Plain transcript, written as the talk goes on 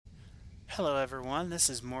Hello everyone, this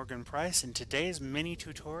is Morgan Price and today's mini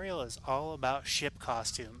tutorial is all about ship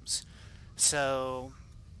costumes. So,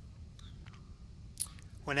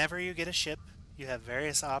 whenever you get a ship, you have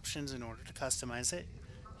various options in order to customize it.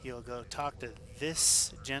 You'll go talk to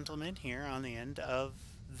this gentleman here on the end of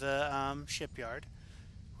the shipyard,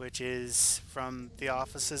 which is from the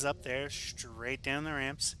offices up there straight down the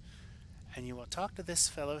ramps, and you will talk to this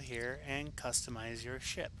fellow here and customize your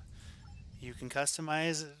ship. You can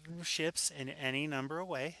customize ships in any number of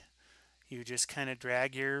ways. You just kind of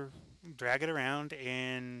drag it around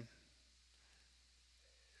and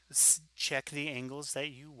check the angles that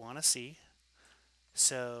you want to see.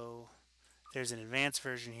 So there's an advanced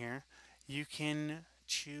version here. You can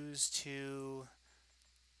choose to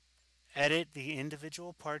edit the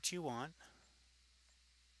individual parts you want.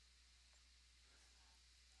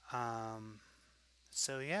 Um,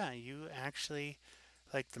 so yeah, you actually,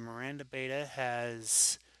 like the Miranda Beta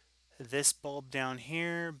has this bulb down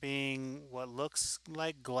here being what looks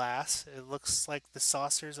like glass. It looks like the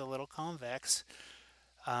saucer's a little convex.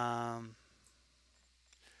 Um,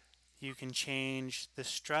 you can change the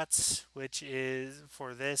struts, which is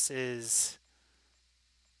for this is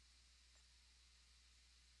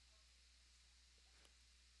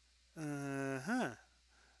huh.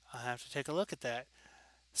 I'll have to take a look at that.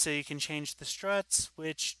 So you can change the struts,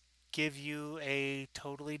 which give you a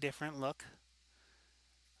totally different look.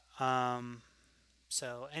 Um,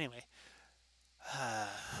 so anyway,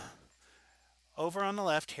 over on the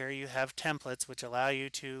left here you have templates, which allow you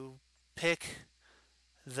to pick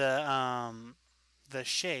the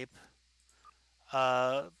shape,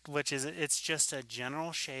 which is it's just a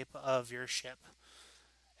general shape of your ship.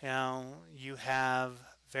 Now you have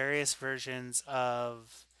various versions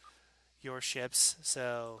of your ships,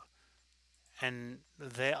 so and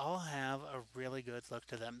they all have a really good look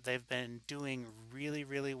to them. They've been doing really,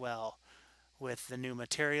 really well with the new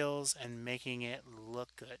materials and making it look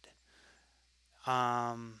good.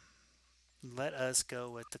 Um, Let us go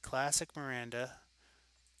with the classic Miranda.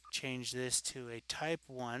 Change this to a Type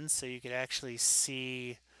 1 so you could actually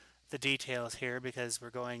see the details here because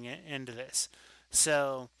we're going into this.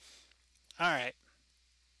 So, alright,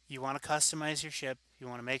 you want to customize your ship, you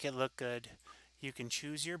want to make it look good. You can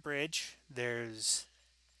choose your bridge. There's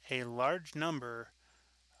a large number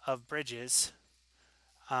of bridges.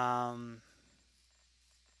 Um,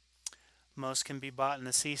 Most can be bought in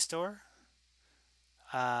the C store.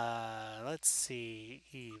 Let's see,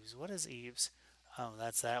 Eaves. What is Eaves? Oh,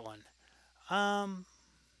 that's that one. Um,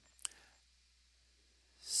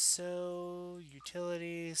 so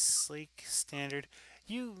utilities, sleek, standard.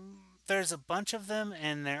 There's a bunch of them,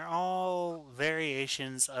 and they're all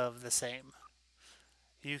variations of the same.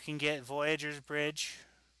 You can get Voyager's Bridge,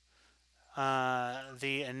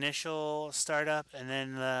 the initial startup, and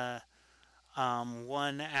then the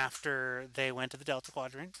one after they went to the Delta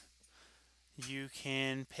Quadrant. You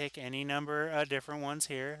can pick any number of different ones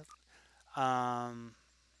here. Um,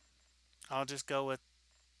 I'll just go with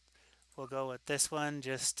we'll go with this one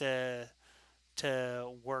just to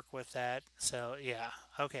work with that. So yeah,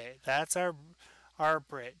 okay, that's our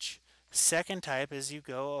bridge. Second type is you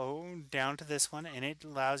go down to this one and it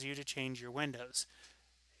allows you to change your windows.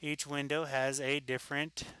 Each window has a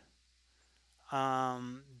different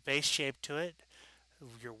base shape to it.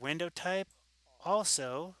 Your window type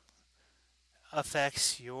also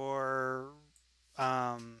affects your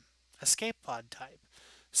um, escape pod type.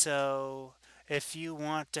 So if you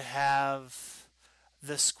want to have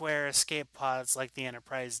the square escape pods like the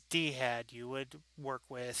Enterprise D had, you would work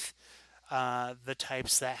with the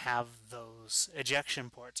types that have those ejection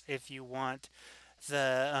ports. If you want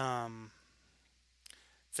the um,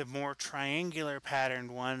 the more triangular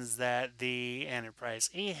patterned ones that the Enterprise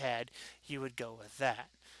E had, you would go with that.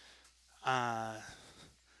 Uh,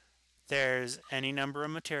 there's any number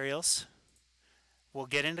of materials. We'll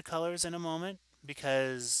get into colors in a moment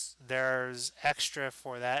because there's extra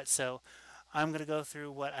for that. So I'm going to go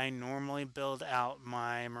through what I normally build out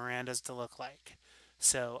my Mirandas to look like.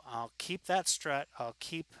 So I'll keep that strut. I'll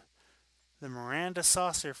keep the Miranda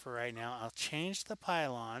saucer for right now. I'll change the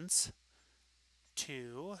pylons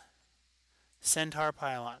to Centaur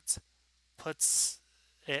pylons. Puts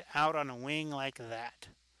it out on a wing like that.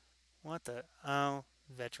 What the? Oh,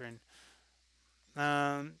 veteran.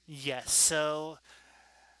 Yes, so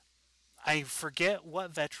I forget what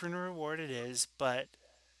veteran reward it is, but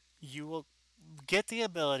you will get the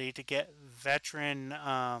ability to get veteran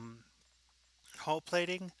hull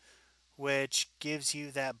plating, which gives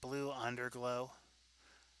you that blue underglow,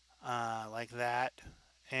 like that,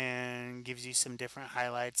 and gives you some different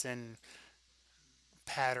highlights and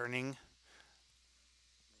patterning.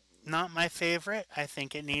 Not my favorite. I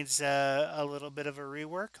think it needs a little bit of a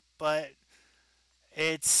rework, but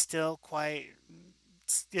it's still quite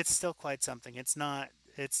it's still quite something. It's not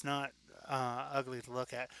ugly to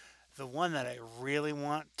look at. The one that I really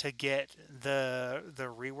want to get the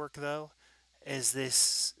rework though is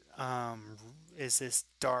this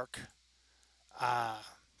dark uh,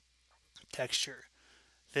 texture.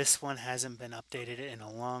 This one hasn't been updated in a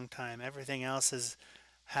long time. Everything else has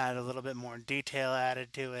had a little bit more detail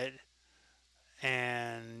added to it,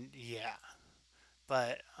 and yeah.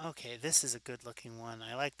 But okay, this is a good looking one.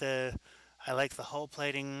 I like the whole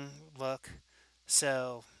plating look.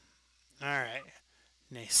 So, all right.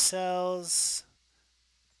 Nacelles.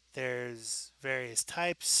 There's various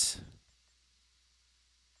types.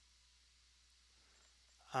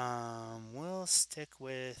 We'll stick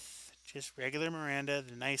with just regular Miranda,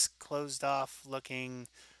 the nice closed off looking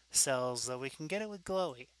cells, though we can get it with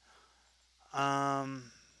glowy.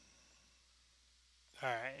 Um, all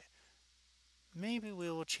right. Maybe we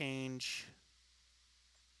will change.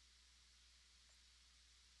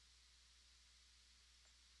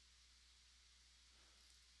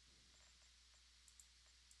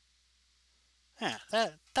 Yeah,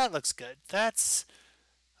 that looks good. That's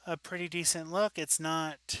a pretty decent look. It's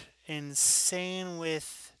not insane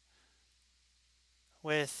with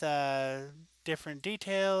different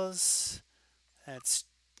details. That's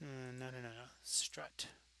no strut.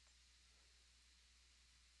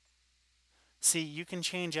 See, you can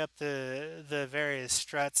change up the various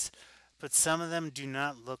struts, but some of them do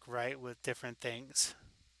not look right with different things.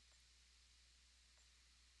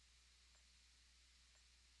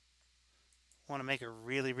 Want to make a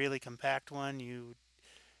really compact one? You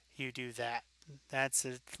do that. That's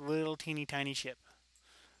a little teeny tiny ship.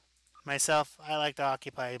 Myself, I like to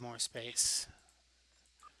occupy more space.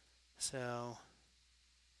 So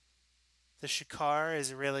the Shikar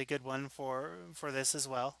is a really good one for this as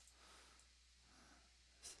well.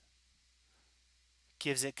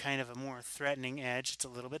 Gives it kind of a more threatening edge. It's a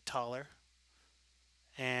little bit taller,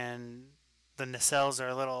 and the nacelles are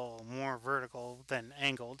a little more vertical than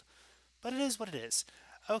angled, but it is what it is.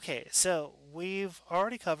 Okay, so we've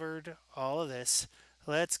already covered all of this.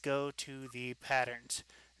 Let's go to the patterns.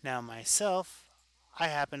 Now, myself, I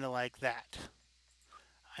happen to like that.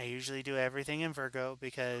 I usually do everything in Virgo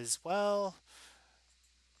because, well,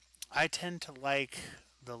 I tend to like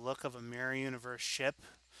the look of a Mirror Universe ship,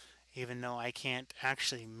 even though I can't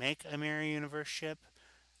actually make a Mirror Universe ship.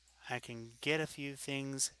 I can get a few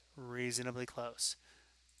things reasonably close,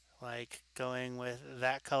 like going with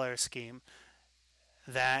that color scheme.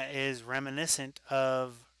 That is reminiscent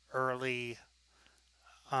of early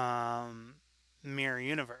um, Mirror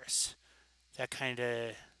Universe. That kind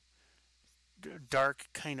of dark,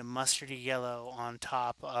 kind of mustardy yellow on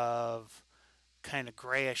top of kind of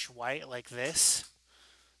grayish white like this.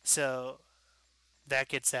 So that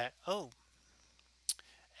gets that. Oh,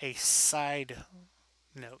 a side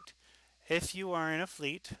note. If you are in a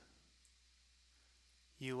fleet,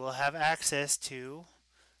 you will have access to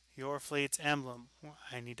your fleet's emblem.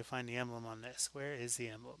 I need to find the emblem on this. Where is the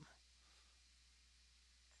emblem?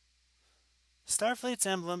 Starfleet's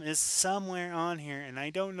emblem is somewhere on here, and I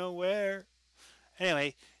don't know where.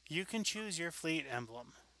 Anyway, you can choose your fleet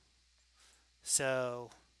emblem.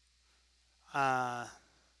 So, uh,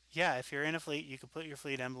 yeah, if you're in a fleet, you can put your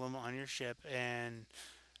fleet emblem on your ship and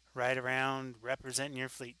ride around representing your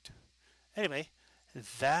fleet. Anyway,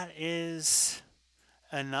 that is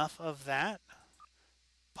enough of that.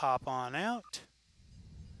 Pop on out.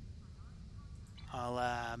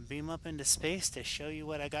 I'll beam up into space to show you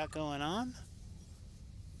what I got going on.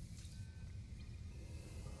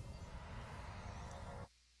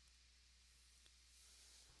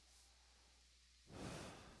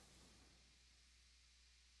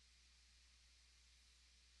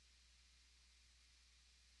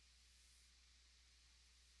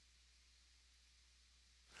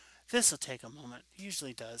 This will take a moment. It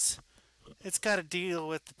usually does. It's got to deal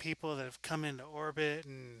with the people that have come into orbit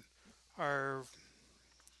and are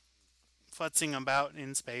futzing about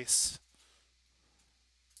in space.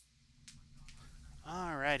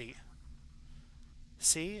 Alrighty.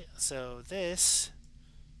 See? So this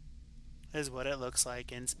is what it looks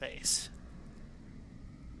like in space.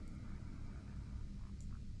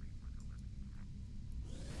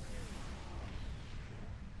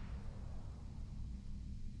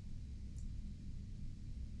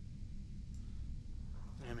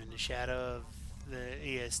 I'm in the shadow of the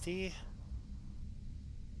ESD.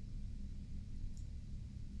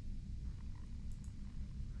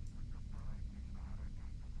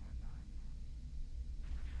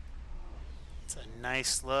 It's a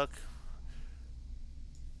nice look.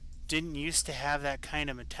 didn't used to have that kind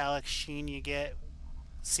of metallic sheen you get.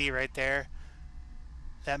 See right there?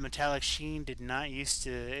 That metallic sheen did not used to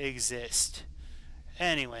exist.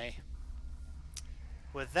 Anyway,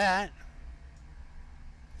 with that,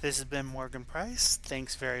 this has been Morgan Price.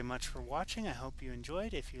 Thanks very much for watching. I hope you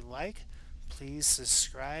enjoyed. If you like, please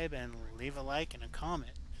subscribe and leave a like and a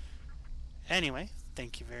comment. Anyway,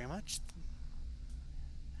 thank you very much.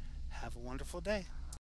 Have a wonderful day.